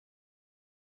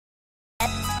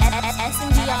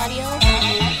SMG audio.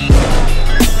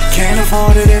 Can't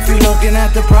afford it if you're looking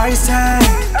at the price tag.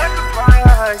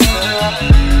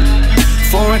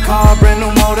 Foreign car, brand new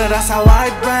motor, that's how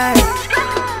I brag.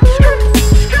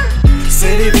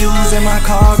 City views in my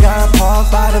car, got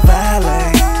parked by the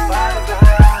valet.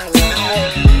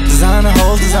 Designer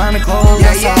hoes, designer clothes,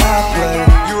 that's how I play.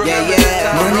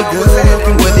 Yeah. Money good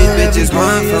looking What good, these bitches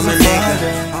run from a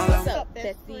nigga. What's up,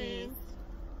 Bestfriiieends?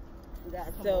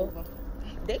 So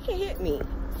they can hit me.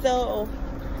 So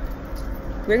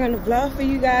we're gonna vlog for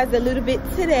you guys a little bit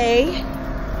today,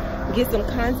 get some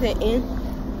content in.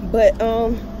 But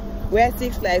we're at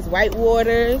Six Flags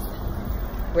Whitewaters.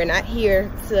 We're not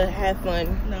here to have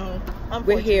fun. No,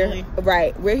 we're here.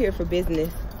 Right, we're here for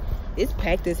business. It's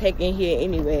packed as heck in here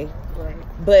anyway. Right.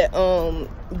 But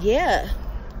yeah,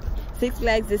 Six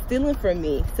Flags is stealing from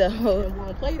me. So They want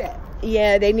to play that.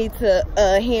 yeah, they need to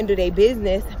handle their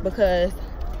business because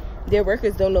their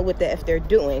workers don't know what the F they're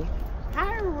doing.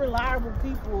 Hire reliable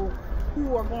people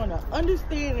who are going to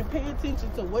understand and pay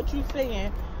attention to what you're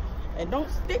saying, and don't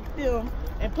stick them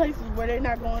in places where they're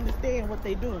not going to understand what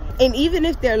they're doing. And even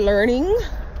if they're learning,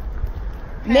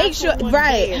 make sure,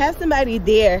 right, have somebody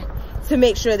there to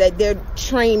make sure that they're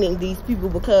training these people,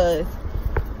 because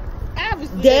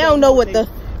Obviously, they don't know what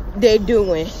they're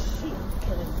doing.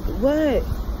 What?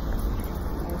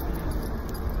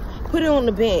 Put it on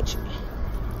the bench.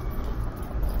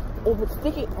 Oh, but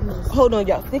stick it. Hold on,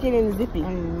 y'all. Stick it in the zippy.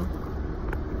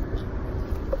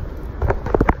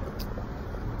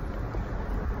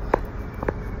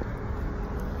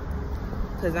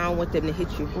 Because I don't want them to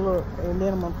hit you. Look, and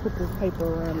then I'm going to put this paper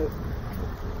around it.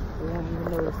 They won't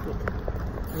even notice it.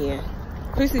 Yeah.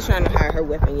 Chrissy's trying to hide her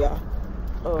weapon, y'all.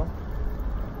 Oh,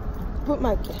 Put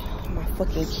my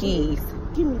fucking keys.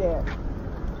 give me that.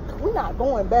 We're not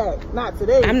going back. Not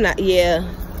today. I'm not, yeah.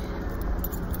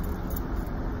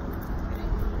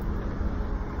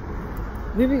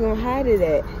 Where we gonna hide it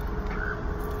at?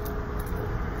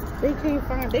 They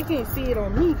can't see it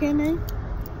on me, can they?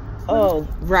 Oh,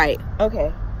 right.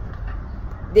 Okay.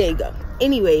 There you go.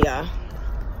 Anyway, y'all.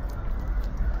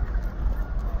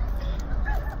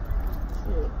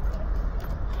 Shit.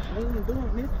 They ain't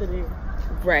doing this today.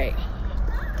 Right.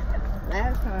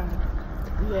 Last time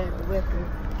we had the weapon.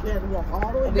 We had to walk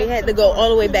all the way back. We had to go all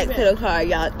the way back to the car,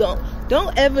 y'all.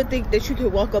 Don't ever think that you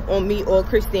can walk up on me or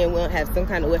Christy and we'll have some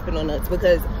kind of weapon on us,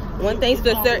 because one thing's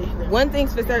for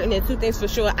certain and two things for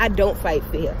sure, I don't fight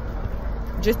fear.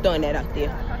 Just throwing that out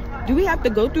there. Do we have to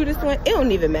go through this one? It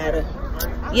don't even matter.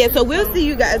 Yeah, so we'll see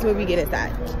you guys when we get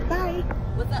inside. Bye.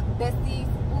 What's up, besties?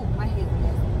 Ooh, my head's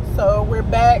messy. So we're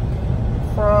back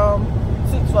from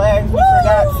Six Flags. We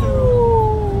forgot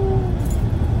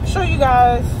to show you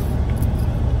guys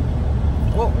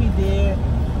what we did.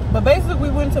 But basically we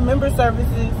went to member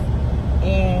services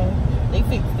and they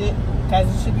fixed it.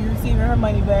 Cassie should be receiving her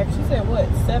money back. She said what?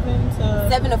 7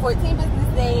 to 14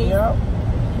 business days. Yep.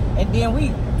 And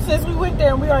then since we went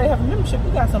there and we already have a membership,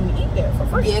 we got something to eat there for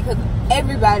free. Yeah, because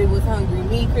everybody was hungry.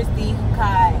 Me, Christy,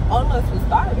 Kai, all of us was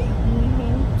starving.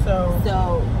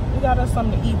 So we got us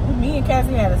something to eat. Me and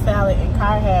Cassie had a salad and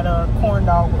Kai had a corn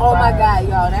dog with Oh my fries. God,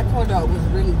 y'all, that corn dog was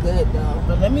really good though.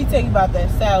 But let me tell you about that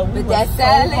salad. We were so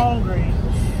hungry.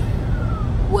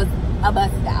 Was a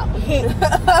bust out. Hit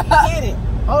it.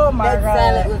 Oh my God.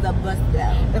 That salad was a bust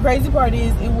out. The crazy part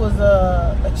is it was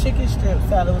a chicken strip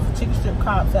salad. It was a chicken strip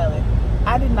Cobb salad.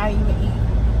 I did not even eat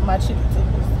my chicken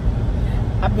tenders.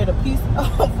 I bit a piece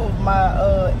off of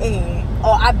my egg.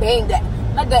 Oh, I banged that.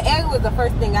 Like, the egg was the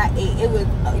first thing I ate. It was,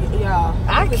 y'all.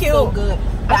 I was killed so good.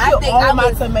 But I killed all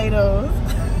my tomatoes.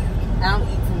 tomatoes. I don't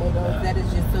eat tomatoes. That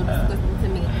is just so disgusting to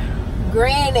me.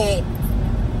 Granted,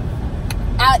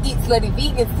 I'll eat slutty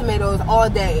vegan tomatoes all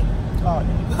day.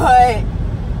 But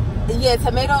yeah,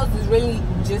 tomatoes is really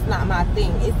just not my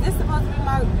thing. Is this supposed to be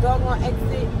my doggone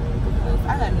exit? Because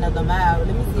I got another mile.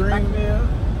 Let me see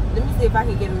if I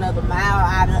can get another mile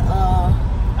out of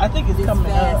I think it's this coming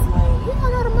fast up. lane. Yeah, I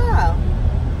got a mile.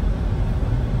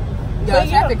 Y'all, But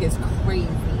yeah. traffic is crazy.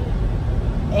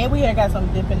 And we had got some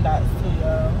Dippin' Dots too,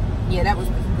 y'all. Yeah, that was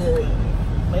good.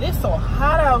 But it's so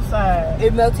hot outside.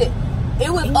 It melted. It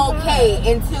was okay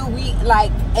until we,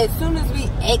 like, as soon as we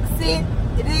exited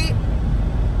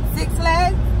Six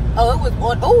Flags, oh, it was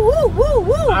on. Oh, woo, woo,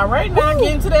 woo. All right, now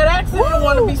get into that accident. I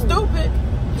want to be stupid.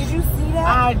 Did you see that?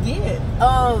 I did.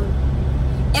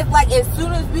 It's like as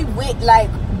soon as we went, like,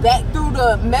 back through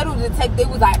the metal detector, it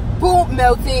was like, boom,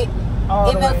 melted.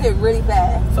 It melted really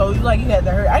fast. So, you had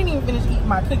to hurry. I didn't even finish eating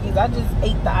my cookies. I just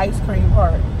ate the ice cream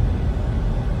part.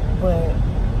 But,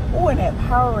 oh, and that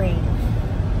Powerade.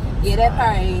 Yeah, that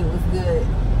Powerade was good.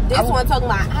 This one talking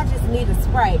about, I just need a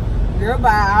Sprite. Girl, bye.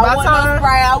 I want no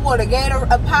Sprite. I want a Gator,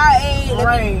 a Powerade.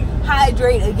 Right.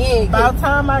 Hydrate again. By the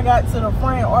time I got to the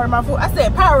front and ordered my food, I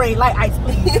said, Powerade, light ice,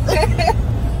 please.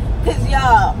 Because,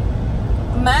 y'all,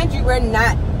 mind you, we're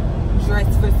not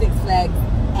dressed for Six Flags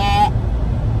at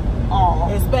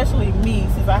all. Especially me,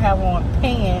 since I have on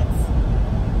pants.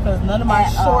 Because none of my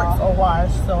shorts are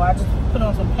washed. So I just put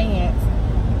on some pants.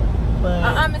 But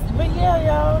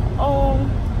yeah, y'all.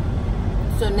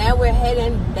 So now we're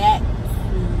heading back to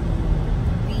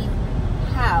the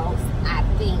house, I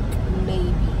think,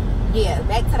 maybe. Yeah,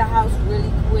 back to the house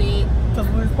really quick. Because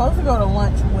we were supposed to go to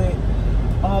lunch with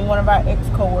one of our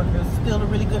ex-coworkers, still a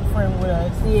really good friend with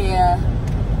us. Yeah.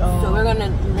 So we're going to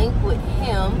link with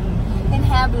him and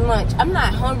have lunch. I'm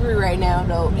not hungry right now,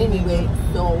 though, anyway.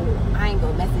 So I ain't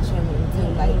going to message him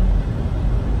until, like,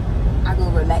 I go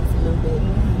relax a little bit.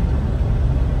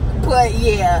 But,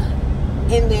 yeah.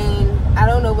 And then, I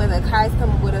don't know whether Kai's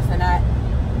coming with us or not.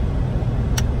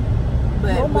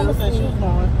 But no, Mama said she was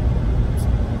going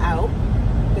out.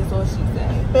 That's what she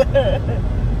said.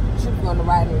 She was going to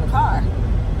ride in the car.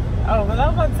 Oh, but I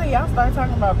was about to say, y'all started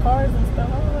talking about cars and stuff.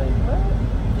 I was like,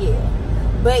 what? Yeah.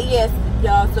 But yes,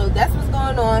 y'all, so that's what's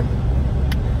going on.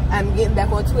 I'm getting back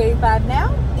on 285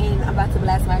 now, and I'm about to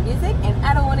blast my music, and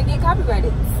I don't want to get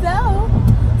copyrighted. So,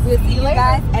 we'll see you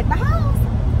guys at the house.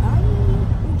 Bye.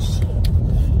 Oh, shit.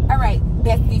 All right,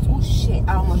 besties. Oh, shit.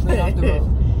 I almost ran off the road.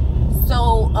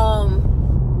 So,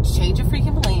 change your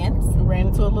freaking plans. Ran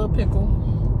into a little pickle.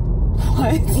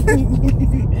 What?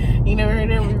 You never heard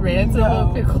that? We ran into a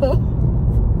little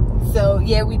pickle. So,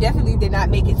 yeah, we definitely did not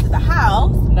make it to the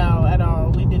house. No, at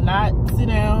all. We did not sit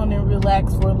down and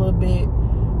relax for a little bit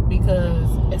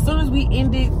because as soon as we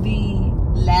ended the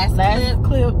last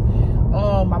clip,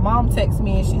 my mom texted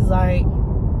me and she's like,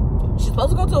 she's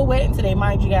supposed to go to a wedding today,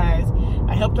 mind you guys.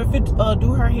 I helped her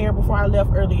do her hair before I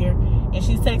left earlier, and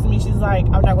she's texting me, she's like,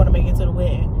 I'm not going to make it to the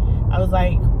wedding. I was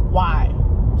like, why?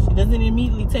 She doesn't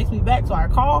immediately text me back, so I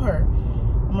call her.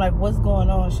 I'm like, what's going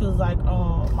on? She was like,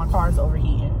 my car's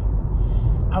overheating.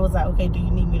 I was like, okay, do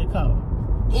you need me to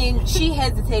come? And she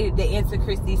hesitated to answer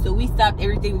Christy, so we stopped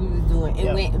everything we was doing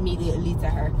and went immediately to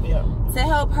her to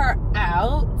help her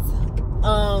out.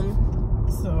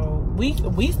 So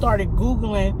we started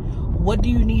Googling, what do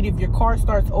you need if your car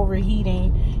starts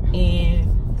overheating?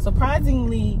 And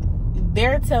surprisingly,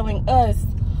 they're telling us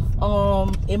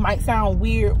it might sound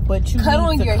weird, but you need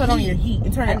to cut on your heat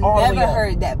and turn it all the way up. I've never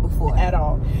heard that before at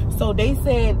all. So they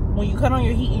said when you cut on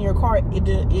your heat in your car, it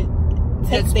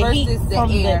takes the heat from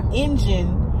the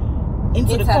engine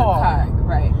into the car.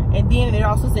 Right. And then it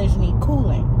also says you need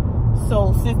cooling.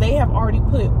 So since they have already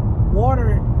put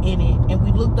water in it, and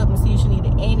we looked up and see if she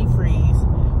needed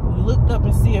antifreeze, we looked up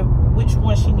and see which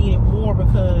one she needed more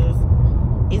because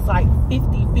it's like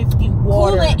 50-50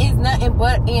 water. Coolant is nothing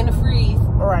but antifreeze.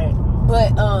 Right.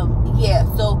 But yeah,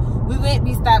 so we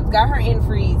stopped, got her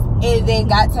antifreeze, and then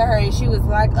got to her and she was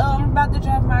like, I'm about to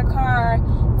drive my car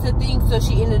to things, so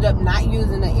she ended up not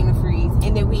using the antifreeze,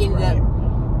 and then we ended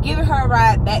up giving her a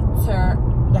ride back to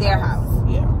their house.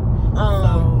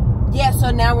 Yeah.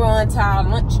 So now we're on to our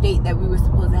lunch date that we were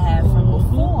supposed to have from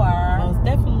before. Most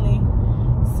definitely.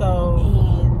 So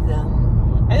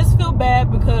and I just feel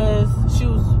bad because she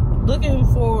was looking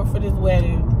forward for this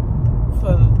wedding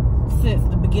since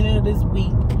the beginning of this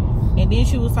week, and then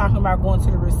she was talking about going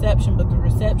to the reception, but the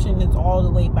reception is all the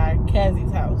way by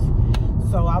Cassie's house.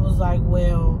 So I was like,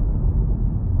 well,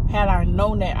 had I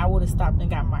known that, I would have stopped and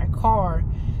got my car,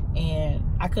 and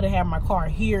I could have had my car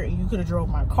here and you could have drove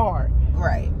my car.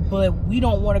 Right. But we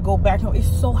don't want to go back. It's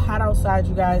so hot outside,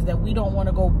 you guys, that we don't want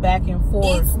to go back and forth.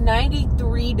 It's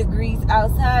 93 degrees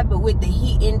outside, but with the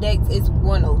heat index, it's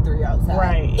 103 outside.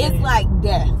 Right. It's like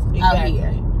death out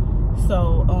here.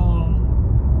 So,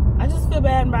 I just feel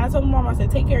bad. But I told my mom, I said,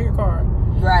 take care of your car.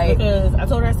 Right. Because I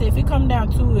told her, I said, if it come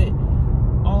down to it,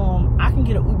 I can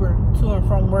get an Uber to and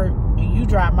from work, and you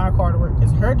drive my car to work.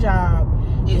 Because her job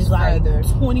is like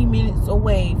 20 minutes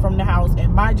away from the house,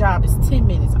 and my job is 10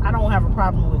 minutes. I don't have a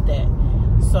problem with that.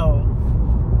 So,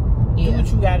 do what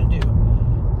you got to do.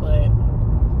 But,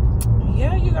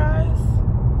 yeah, you guys.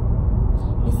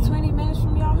 It's 20 minutes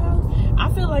from your house? I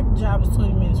feel like the job is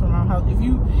 20 minutes from our house. If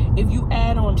you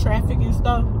add on traffic and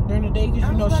stuff during the day,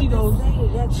 because you know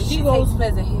she goes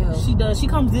Pleasant Hill. She does. She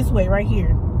comes this way right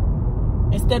here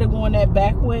instead of going that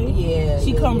back way. Yeah.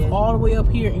 She comes all the way up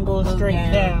here and goes straight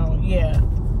down. Yeah.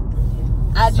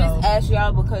 I just asked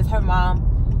y'all because her mom,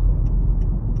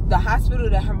 the hospital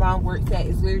that her mom works at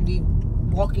is literally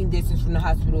walking distance from the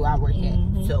hospital I work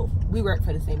at. So we work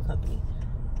for the same company.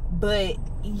 But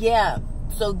yeah.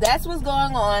 So that's what's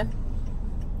going on.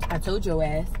 I told your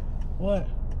ass. What?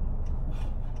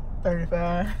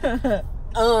 35.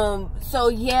 So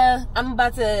yeah, I'm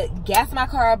about to gas my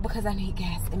car because I need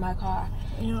gas in my car.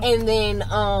 Yeah. And then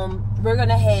we're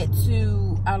gonna head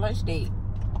to our lunch date.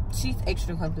 She's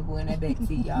extra comfortable in that back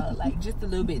seat, y'all. Like just a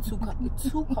little bit too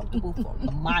comfortable for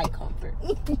my comfort.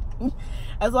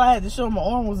 That's why I had to show my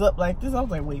arm was up like this. I was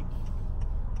like, wait.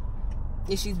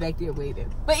 And she's back there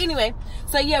waiting. But anyway,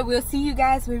 so yeah, we'll see you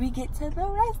guys when we get to the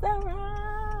restaurant.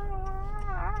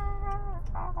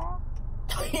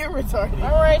 You're retarded.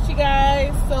 Alright, you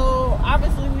guys. So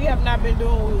obviously we have not been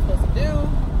doing what we were supposed to do.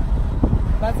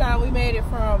 By the time we made it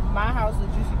from my house to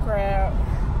Juicy Crab,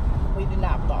 we did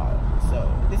not vlog. So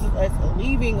this is us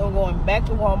leaving or going back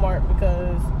to Walmart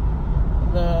because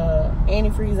the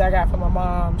antifreeze I got from my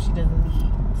mom, she doesn't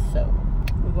need. So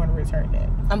we're going to return that.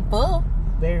 I'm full.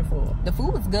 Very full. The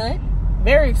food was good.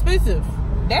 Very expensive.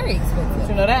 Very expensive.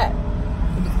 You know that?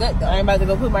 It was good though. I ain't about to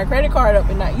go put my credit card up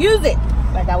and not use it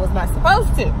like I was not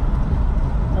supposed to.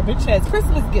 My bitch has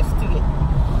Christmas gifts to get.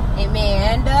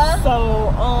 Amanda.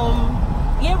 So,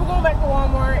 yeah, we're going back to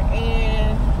Walmart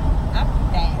and I'm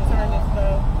back. Return this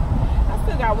stuff. I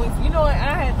still got wings. You know what?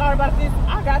 I had thought about this.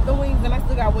 I got the wings and I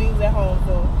still got wings at home.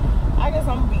 So, I guess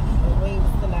I'm gonna be eating wings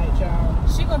tonight, y'all.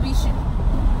 She's gonna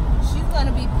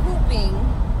be pooping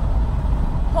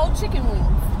whole chicken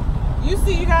wings. You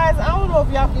see, you guys, I don't know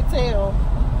if y'all can tell,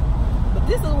 but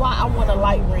this is why I want a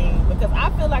light ring, because I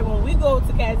feel like when we go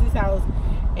to Cassie's house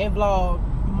and vlog,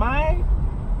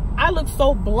 I look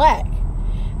so black,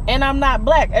 and I'm not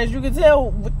black, as you can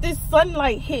tell with this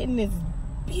sunlight hitting this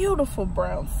beautiful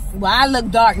brown. Well, I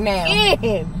look dark now.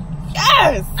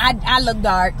 Yes, I look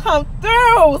dark. Come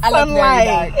through, sunlight. I look very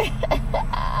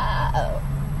dark.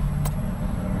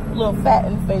 A little fat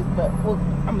in the face, but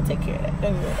I'm gonna take care of that.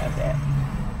 Don't worry about that.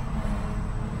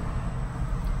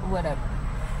 Whatever.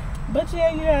 But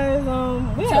yeah, you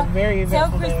guys, we had a very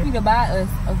eventful day. Tell Crispy to buy us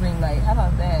a ring light. How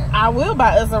about that? I will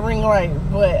buy us a ring light,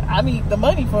 but I need the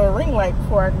money for a ring light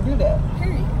before I can do that.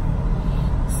 Period.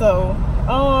 So,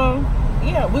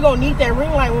 yeah, we're gonna need that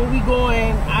ring light when we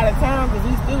going out of town, because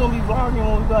we still gonna be vlogging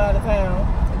when we go out of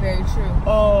town. Very true.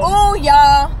 Oh,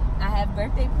 y'all, I have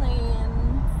birthday plans.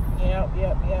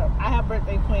 Yep. I have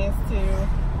birthday plans too.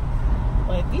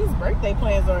 But these birthday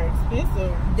plans are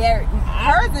expensive.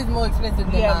 Hers is more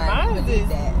expensive than mine. Mine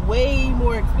is way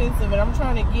more expensive, and I'm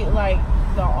trying to get like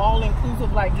the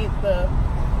all-inclusive, like get the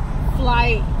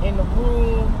flight and the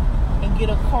room and get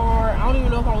a car. I don't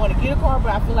even know if I want to get a car,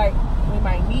 but I feel like we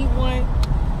might need one.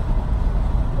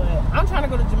 But I'm trying to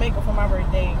go to Jamaica for my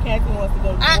birthday, and Cassie wants to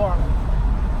go to New Orleans.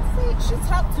 She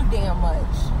talked too damn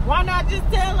much. Why not just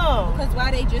tell them? Because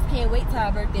why they just can't wait till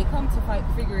our birthday come to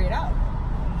figure it out.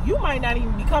 You might not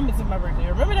even be coming to my birthday.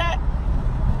 Remember that?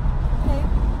 Okay.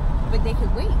 But they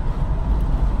could wait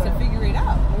to figure it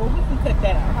out. Well, we can cut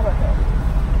that out. How about that?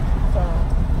 So,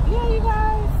 yeah, you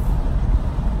guys.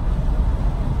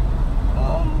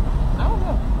 I don't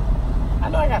know. I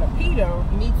know I got a pee though.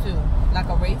 Me too. Like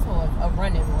a racehorse, a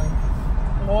running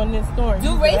one. On this store.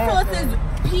 Do racehorses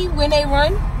pee when they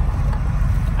run?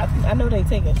 I know they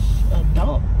take a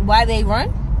dump. Why they run?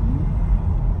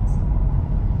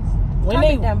 When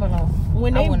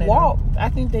they walk, I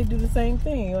think they do the same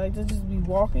thing. Like they just be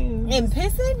walking and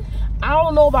pissing. I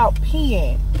don't know about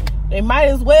peeing. They might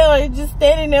as well. They just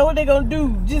standing there. What they gonna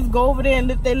do? Just go over there and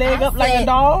lift their leg up like a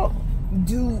dog?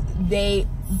 Do they?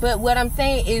 But what I'm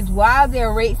saying is, while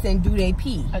they're racing, do they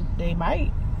pee? They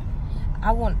might.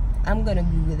 I'm gonna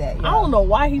Google that. Y'all. I don't know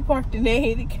why he parked in that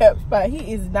handicapped spot.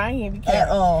 He is not handicapped at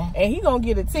all, and he gonna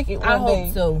get a ticket one day. I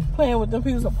hope so. Playing with them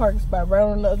people's parking spot right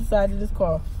on the other side of this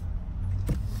car.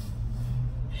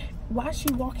 Why is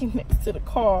she walking next to the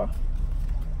car?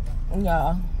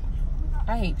 Y'all,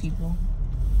 I hate people.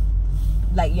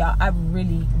 Like, y'all, I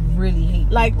really, really hate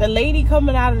people. Like, the lady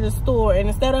coming out of the store, and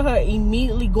instead of her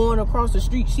immediately going across the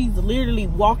street, she's literally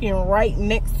walking right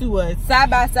next to us. Side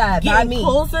by side, by me.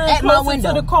 Closer and closer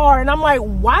to the car. And I'm like,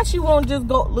 why she won't just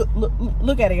go?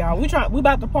 Look at it, y'all. We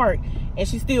about to park, and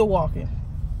she's still walking.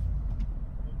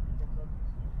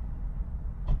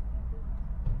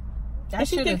 And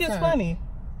she think it's funny.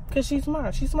 Because she's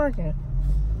smart. She's smirking.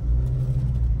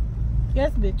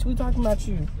 Yes, bitch. We talking about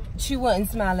you. She wasn't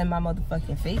smiling in my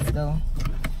motherfucking face, though.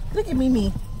 Look at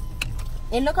me.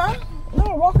 In the car?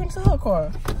 No, walking to her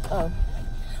car. Oh.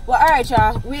 Well, all right,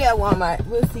 y'all. We at Walmart.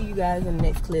 We'll see you guys in the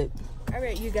next clip. All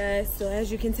right, you guys. So,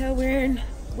 as you can tell, we're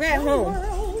at home.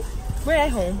 We're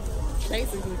at home.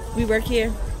 Basically. We work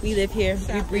here. We live here.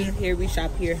 We breathe here. We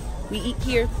shop here. We eat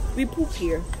here. We poop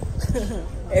here.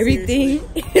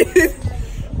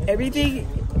 Everything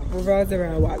revolves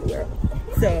around Wild World.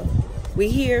 So we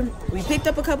here. We picked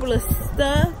up a couple of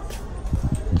stuff.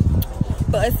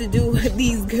 for us to do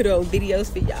these good old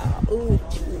videos for y'all. Ooh,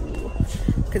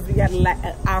 because we got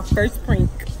our first prank.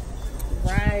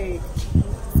 Right.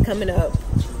 It's coming up.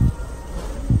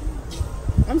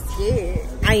 I'm scared.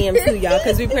 I am too, y'all,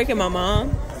 because we're pranking my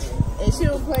mom. And she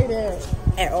don't play that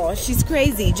at all. She's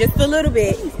crazy, just a little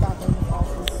bit.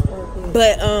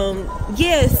 But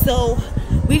yeah, so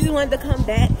we just wanted to come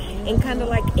back and kind of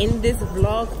like end this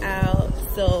vlog out.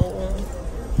 So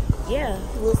yeah,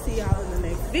 we'll see y'all in the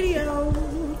next video.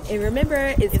 And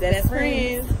remember, it's Best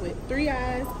Friends with 3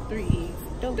 I's, 3 E's.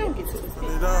 Don't get too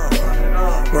excited.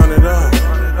 Run it up,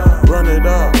 run it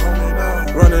up,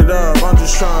 run it up. I'm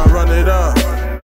just trying to run it up.